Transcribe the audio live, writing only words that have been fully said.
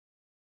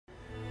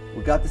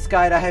we got the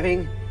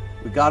skydiving,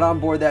 we got on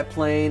board that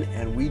plane,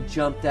 and we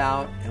jumped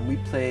out, and we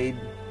played.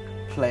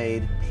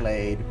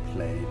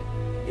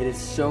 It is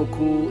so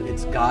cool.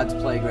 It's God's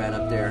playground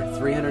up there.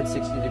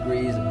 360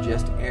 degrees of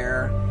just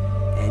air,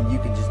 and you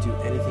can just do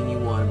anything you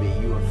want to be.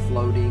 You are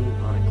floating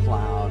on a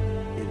cloud.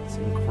 It's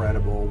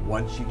incredible.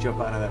 Once you jump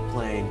out of that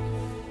plane,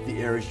 the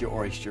air is your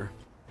oyster.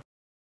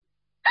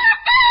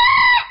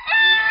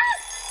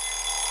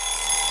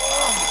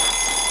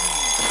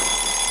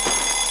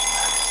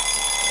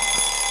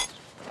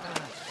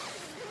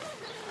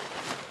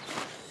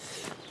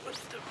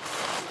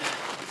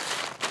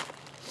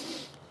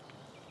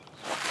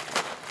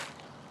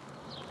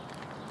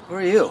 Where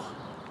are you?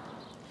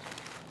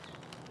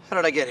 How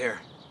did I get here?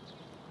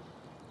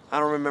 I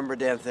don't remember a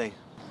damn thing.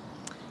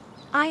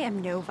 I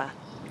am Nova,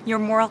 your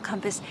moral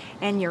compass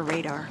and your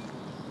radar.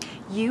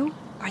 You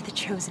are the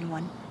chosen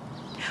one.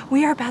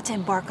 We are about to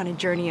embark on a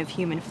journey of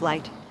human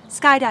flight.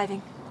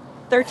 Skydiving,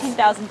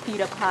 13,000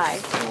 feet up high.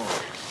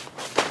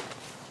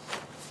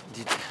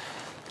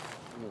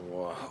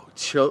 Whoa.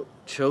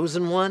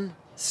 Chosen one?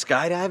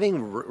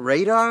 Skydiving?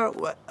 Radar?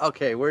 What?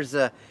 Okay, where's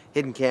the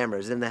hidden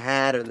cameras? In the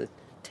hat or the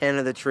tent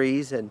of the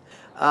trees? And,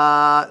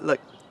 look,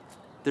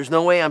 there's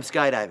no way I'm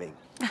skydiving.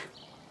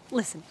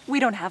 Listen, we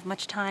don't have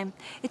much time.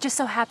 It just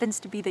so happens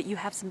to be that you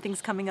have some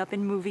things coming up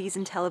in movies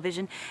and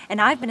television,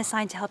 and I've been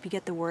assigned to help you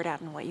get the word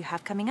out on what you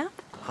have coming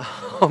up.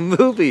 Oh,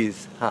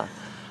 movies. Huh.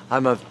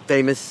 I'm a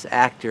famous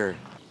actor.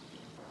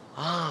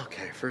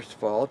 Okay, first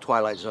of all,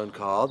 Twilight Zone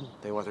called.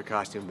 They want their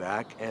costume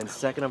back. And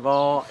second of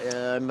all,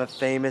 I'm a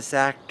famous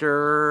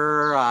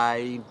actor.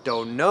 I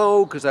don't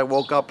know, because I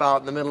woke up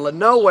out in the middle of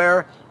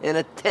nowhere in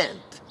a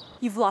tent.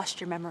 You've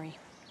lost your memory.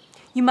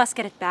 You must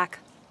get it back.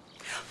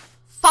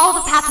 Follow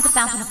the path to the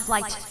fountain of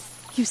flight.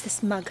 Use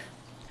this mug.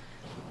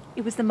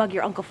 It was the mug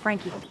your Uncle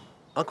Frankie.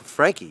 Uncle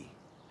Frankie?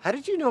 How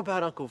did you know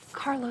about Uncle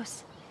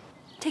Carlos,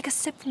 take a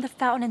sip from the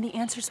fountain and the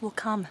answers will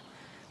come.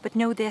 But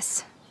know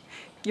this.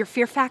 Your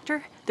fear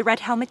factor, the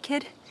red helmet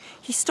kid,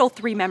 he stole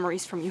 3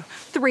 memories from you.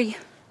 3.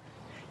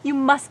 You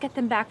must get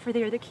them back, for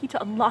they are the key to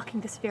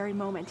unlocking this very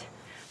moment.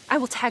 I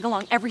will tag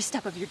along every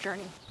step of your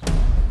journey.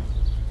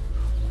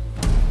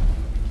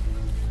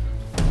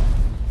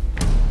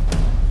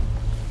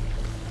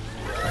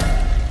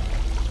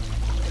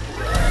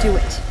 Do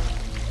it.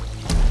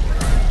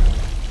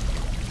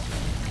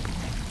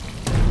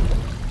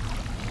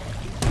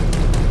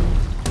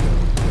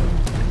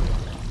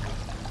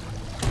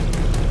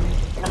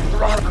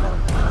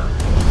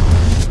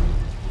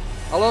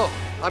 Hello,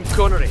 I'm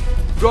Connery.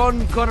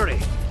 Ron Connery.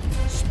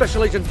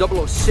 Special Agent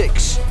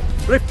 006.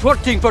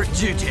 Reporting for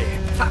duty.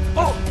 Ha,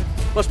 oh,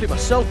 must be my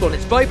cell phone,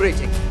 it's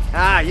vibrating.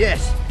 Ah,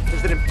 yes,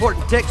 there's an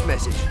important text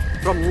message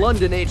from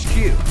London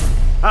HQ.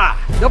 Ah,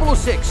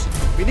 006,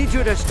 we need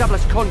you to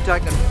establish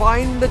contact and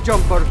find the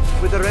jumper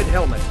with the red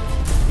helmet.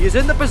 He is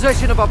in the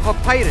possession of a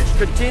papyrus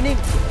containing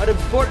an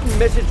important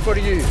message for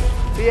you.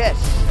 P.S.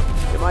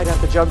 You might have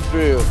to jump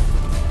through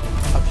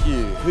a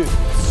few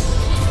hoops.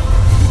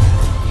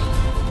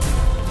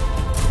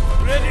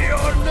 Ready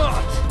or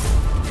not,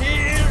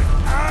 here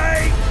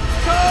I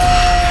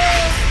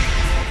come!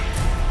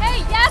 Hey,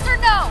 yes or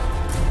no?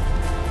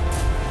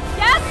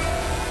 Yes?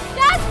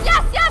 Yes,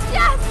 yes, yes,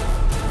 yes!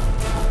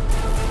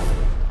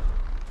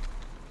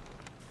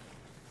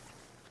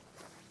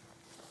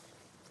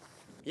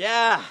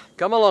 Yeah,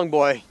 come along,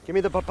 boy. Give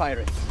me the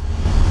papyrus.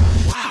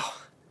 Wow,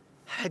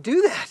 how'd I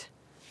do that?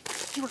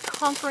 You were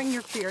conquering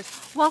your fears.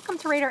 Welcome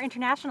to Radar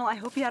International. I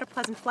hope you had a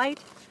pleasant flight.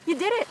 You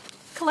did it.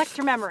 Collect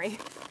your memory.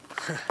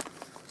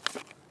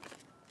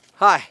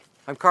 Hi,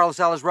 I'm Carlos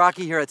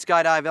Alazraqui here at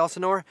Skydive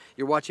Elsinore.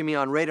 You're watching me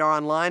on Radar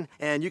Online,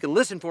 and you can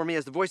listen for me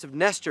as the voice of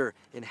Nestor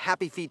in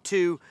Happy Feet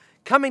 2,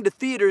 coming to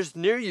theaters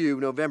near you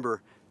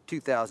November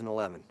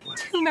 2011.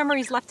 2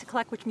 memories left to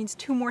collect, which means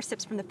 2 more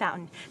sips from the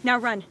fountain. Now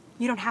run.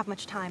 You don't have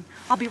much time.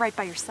 I'll be right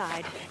by your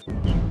side.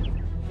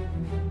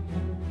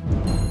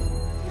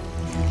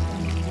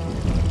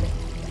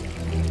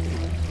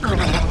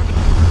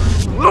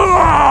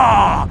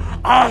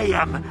 I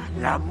am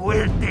La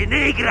Muerte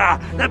Negra,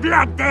 the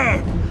Black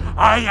Death.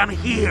 I am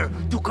here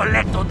to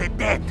collect on the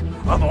debt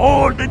of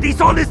all the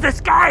dishonest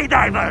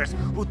skydivers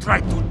who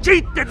tried to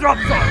cheat the drop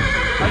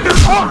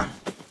zone.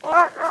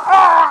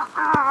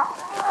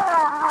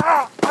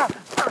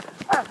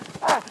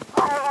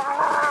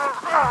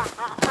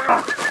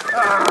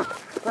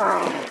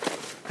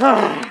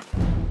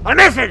 A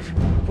message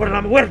for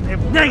La Muerte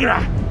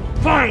Negra.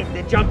 Find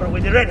the jumper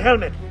with the red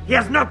helmet. He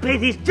has not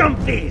paid his jump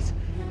fees.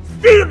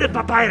 Steal the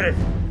papyrus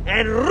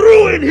and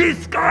ruin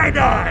his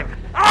skydive!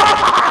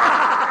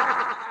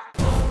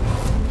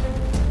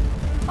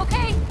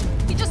 Okay,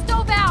 he just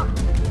dove out.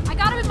 I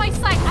got him in my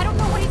sight. I don't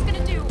know what he's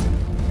gonna do.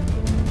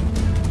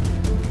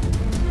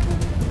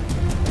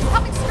 He's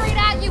coming straight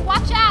at you.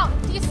 Watch out.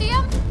 Do you see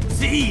him?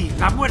 See,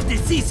 La Muerte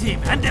sees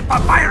him and the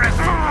papyrus.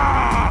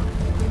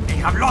 They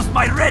have lost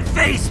my red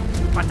face,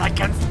 but I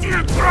can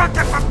still draw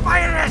the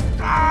papyrus.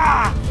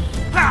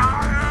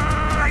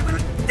 I will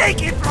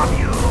take it from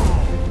you.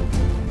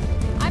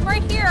 I'm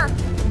right here.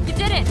 You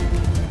did it.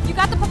 You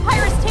got the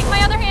papyrus. Take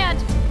my other hand.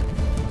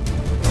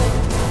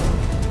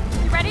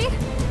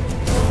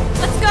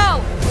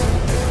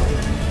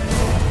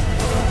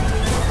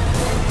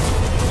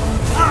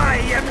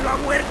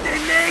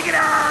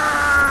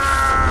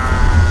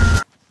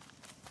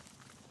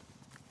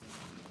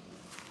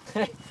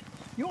 Hey,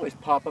 you always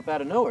pop up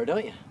out of nowhere,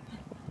 don't you?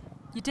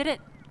 You did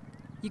it.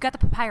 You got the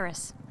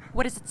papyrus.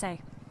 What does it say?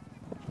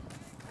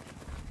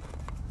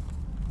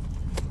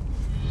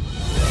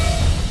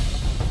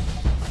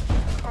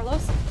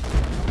 Carlos?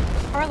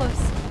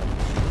 Carlos?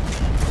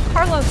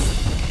 Carlos!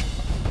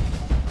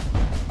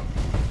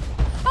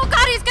 Oh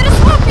God, he's gonna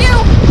swoop you!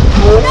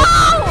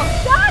 No!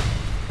 God!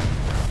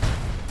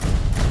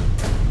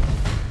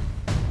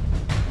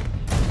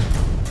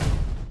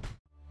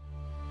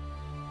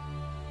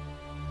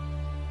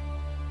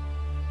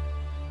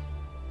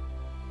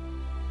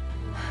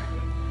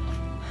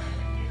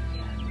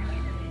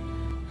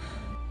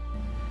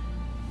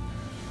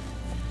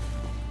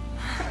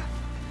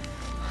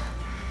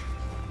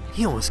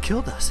 He almost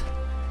killed us.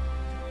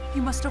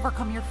 You must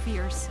overcome your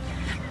fears.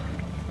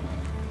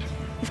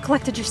 You've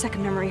collected your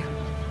second memory.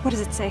 What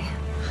does it say?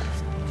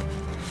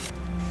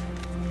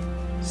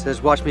 It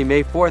says watch me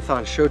May 4th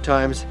on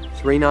Showtime's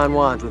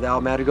 391 with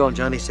Al Madrigal and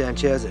Johnny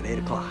Sanchez at 8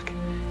 o'clock.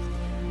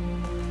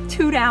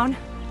 2 down,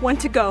 1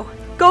 to go.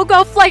 Go,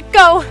 go, flight,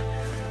 go!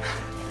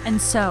 And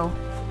so,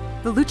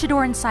 the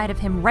luchador inside of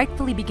him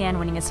rightfully began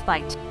winning his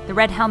fight. The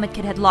Red Helmet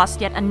Kid had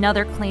lost yet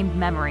another claimed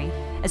memory.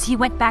 As he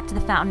went back to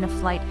the Fountain of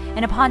Flight,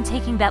 and upon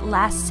taking that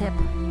last sip,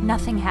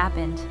 nothing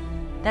happened.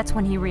 That's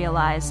when he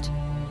realized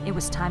it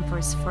was time for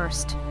his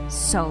first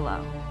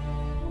solo.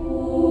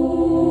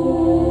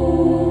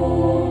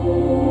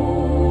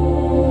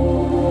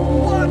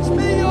 Watch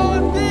me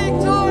on Big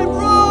Time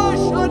Rush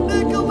on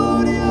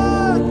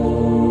Nickelodeon!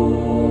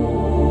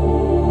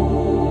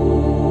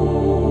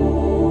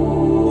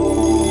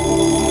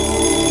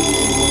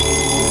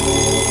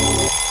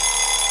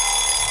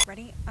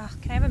 Ready?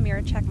 Can I have a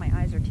mirror check? My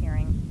eyes are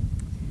tearing.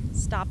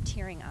 Stop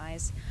tearing,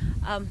 eyes.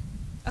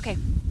 Okay.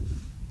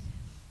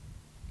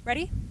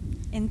 Ready?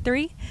 In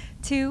 3,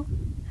 2.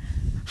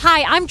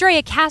 Hi, I'm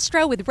Drea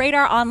Castro with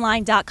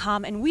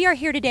RadarOnline.com, and we are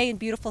here today in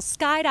beautiful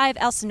Skydive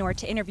Elsinore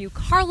to interview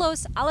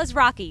Carlos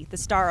Alazraqui, the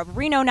star of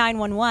Reno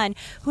 911,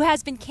 who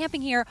has been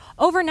camping here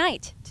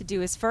overnight to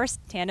do his first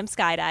tandem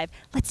skydive.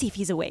 Let's see if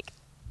he's awake.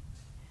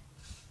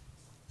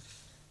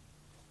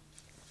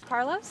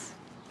 Carlos?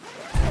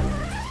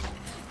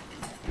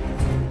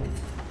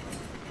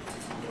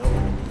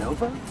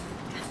 Nova?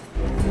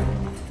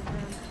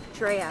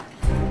 Drea.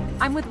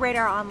 I'm with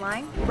Radar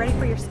Online. You ready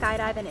for your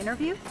skydive and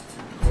interview?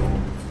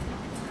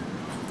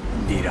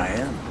 Indeed I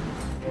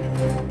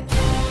am.